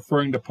me,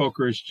 referring to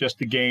poker as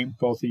just a game,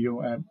 both of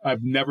you. And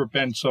I've never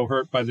been so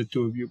hurt by the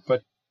two of you.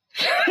 But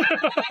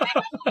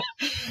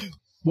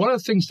one of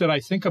the things that I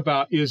think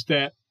about is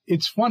that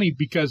it's funny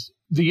because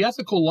the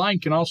ethical line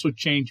can also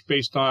change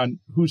based on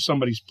who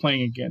somebody's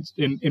playing against.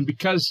 And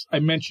because I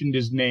mentioned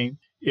his name,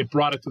 it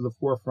brought it to the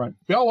forefront.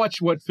 We all watched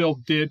what Phil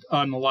did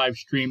on the live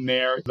stream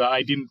there, the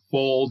I didn't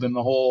fold and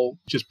the whole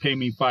just pay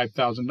me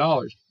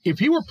 $5,000. If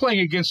he were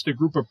playing against a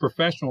group of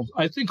professionals,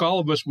 I think all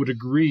of us would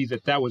agree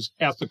that that was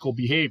ethical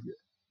behavior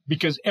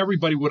because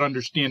everybody would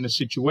understand the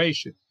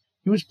situation.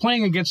 He was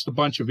playing against a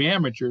bunch of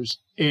amateurs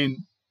and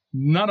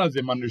none of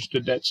them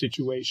understood that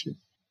situation.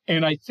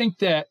 And I think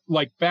that,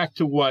 like, back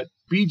to what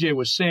BJ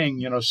was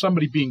saying,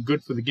 somebody being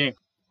good for the game.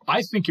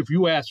 I think if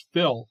you ask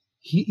Phil,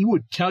 he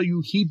would tell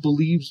you he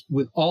believes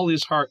with all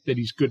his heart that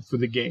he's good for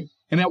the game.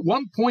 And at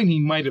one point he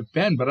might have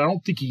been, but I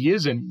don't think he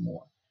is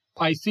anymore.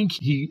 I think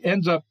he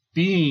ends up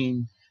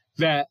being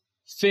that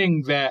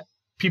thing that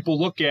people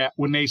look at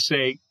when they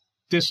say,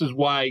 this is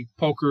why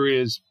poker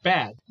is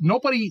bad.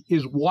 Nobody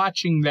is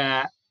watching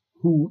that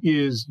who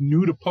is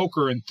new to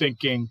poker and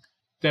thinking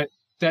that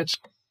that's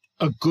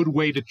a good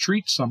way to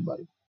treat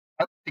somebody.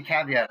 I'll put the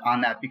caveat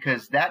on that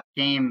because that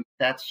game,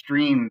 that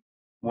stream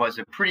was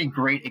a pretty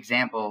great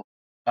example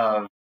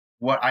of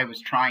what I was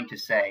trying to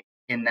say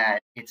in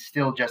that it's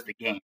still just a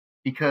game.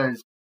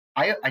 Because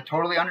I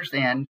totally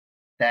understand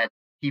that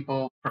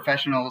people,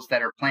 professionals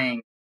that are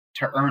playing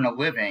to earn a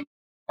living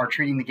are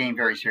treating the game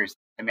very seriously.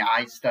 I mean,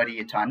 I study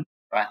a ton.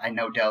 Right? I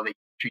know, Del, they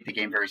treat the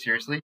game very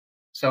seriously.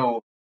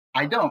 So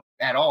I don't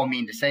at all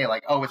mean to say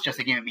like, oh, it's just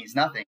a game, it means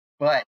nothing.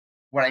 But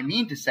what I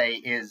mean to say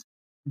is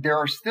there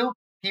are still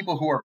people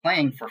who are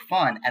playing for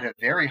fun at a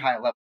very high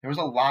level. There's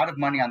a lot of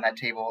money on that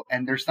table.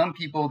 And there's some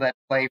people that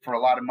play for a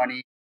lot of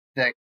money.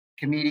 The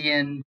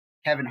comedian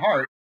Kevin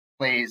Hart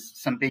plays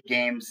some big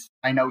games.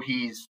 I know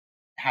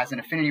has an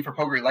affinity for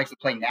poker. He likes to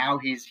play now.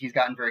 He's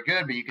gotten very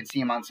good, but you can see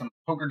him on some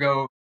Poker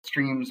Go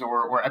streams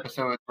or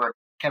episodes where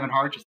Kevin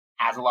Hart just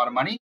has a lot of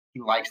money.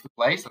 He likes to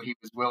play, so he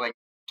was willing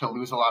to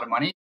lose a lot of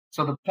money.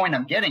 So the point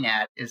I'm getting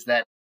at is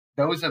that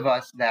those of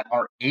us that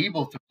are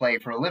able to play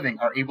for a living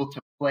are able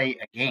to play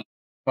a game.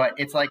 But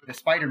it's like the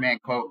Spider-Man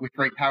quote, with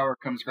great power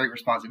comes great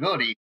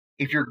responsibility.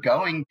 If you're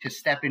going to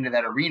step into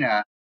that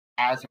arena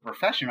as a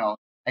professional,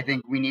 I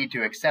think we need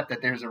to accept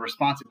that there's a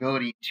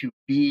responsibility to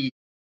be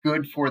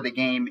good for the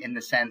game in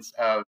the sense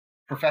of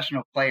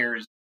professional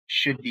players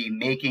should be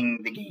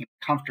making the game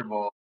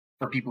comfortable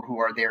for people who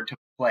are there to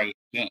play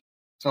a game.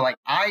 So like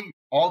I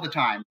all the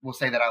time will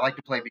say that I like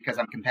to play because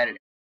I'm competitive,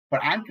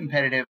 but I'm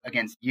competitive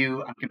against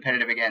you. I'm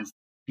competitive against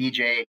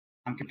BJ.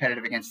 I'm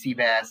competitive against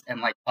Seabass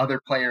and like other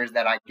players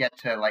that I get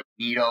to like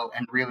needle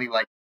and really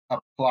like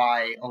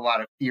apply a lot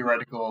of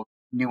theoretical,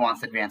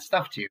 nuanced, advanced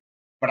stuff to.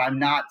 But I'm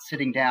not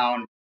sitting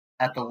down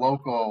at the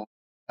local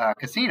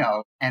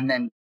casino and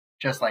then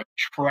just like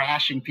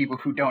trashing people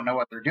who don't know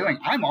what they're doing.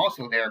 I'm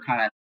also there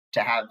kind of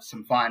to have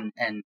some fun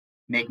and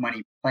make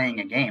money playing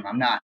a game. I'm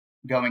not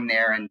going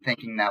there and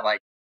thinking that like,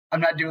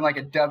 I'm not doing like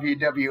a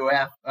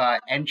WWF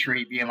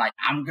entry being like,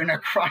 I'm going to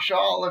crush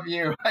all of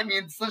you. I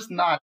mean, it's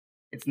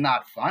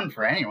not fun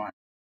for anyone.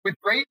 With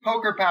great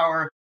poker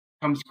power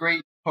comes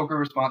great poker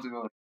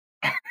responsibility.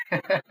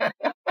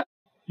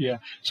 Yeah.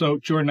 So,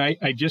 Jordan,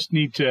 I just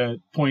need to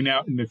point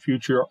out in the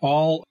future,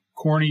 all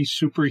corny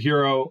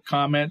superhero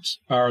comments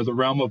are the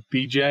realm of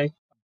BJ.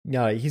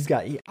 No,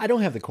 I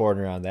don't have the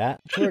corner on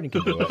that. Jordan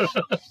can do it.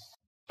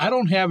 I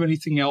don't have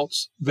anything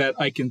else that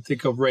I can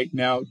think of right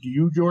now. Do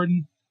you,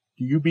 Jordan?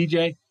 Do you,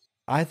 BJ?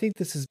 I think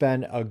this has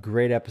been a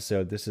great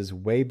episode. This is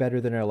way better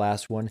than our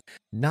last one.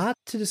 Not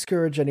to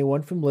discourage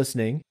anyone from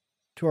listening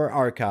to our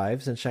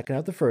archives and checking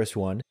out the first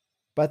one,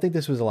 but I think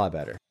this was a lot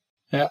better.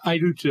 I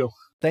do too.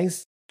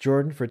 Thanks,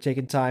 Jordan, for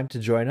taking time to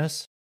join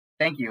us.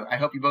 Thank you. I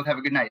hope you both have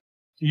a good night.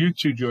 You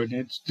too,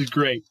 Jordan. It's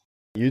great.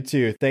 You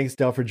too. Thanks,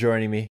 Del, for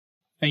joining me.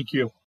 Thank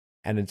you.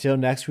 And until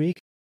next week,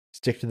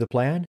 stick to the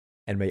plan,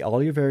 and may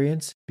all your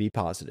variants be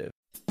positive.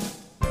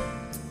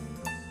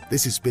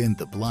 This has been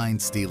The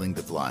Blind Stealing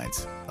the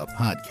Blinds, a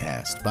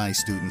podcast by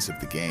students of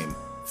the game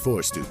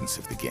for students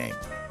of the game.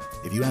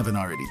 If you haven't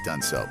already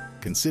done so,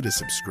 consider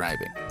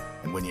subscribing.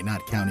 And when you're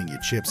not counting your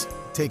chips,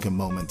 take a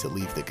moment to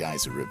leave the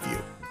guys a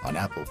review on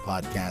Apple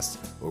Podcasts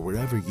or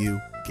wherever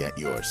you get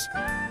yours.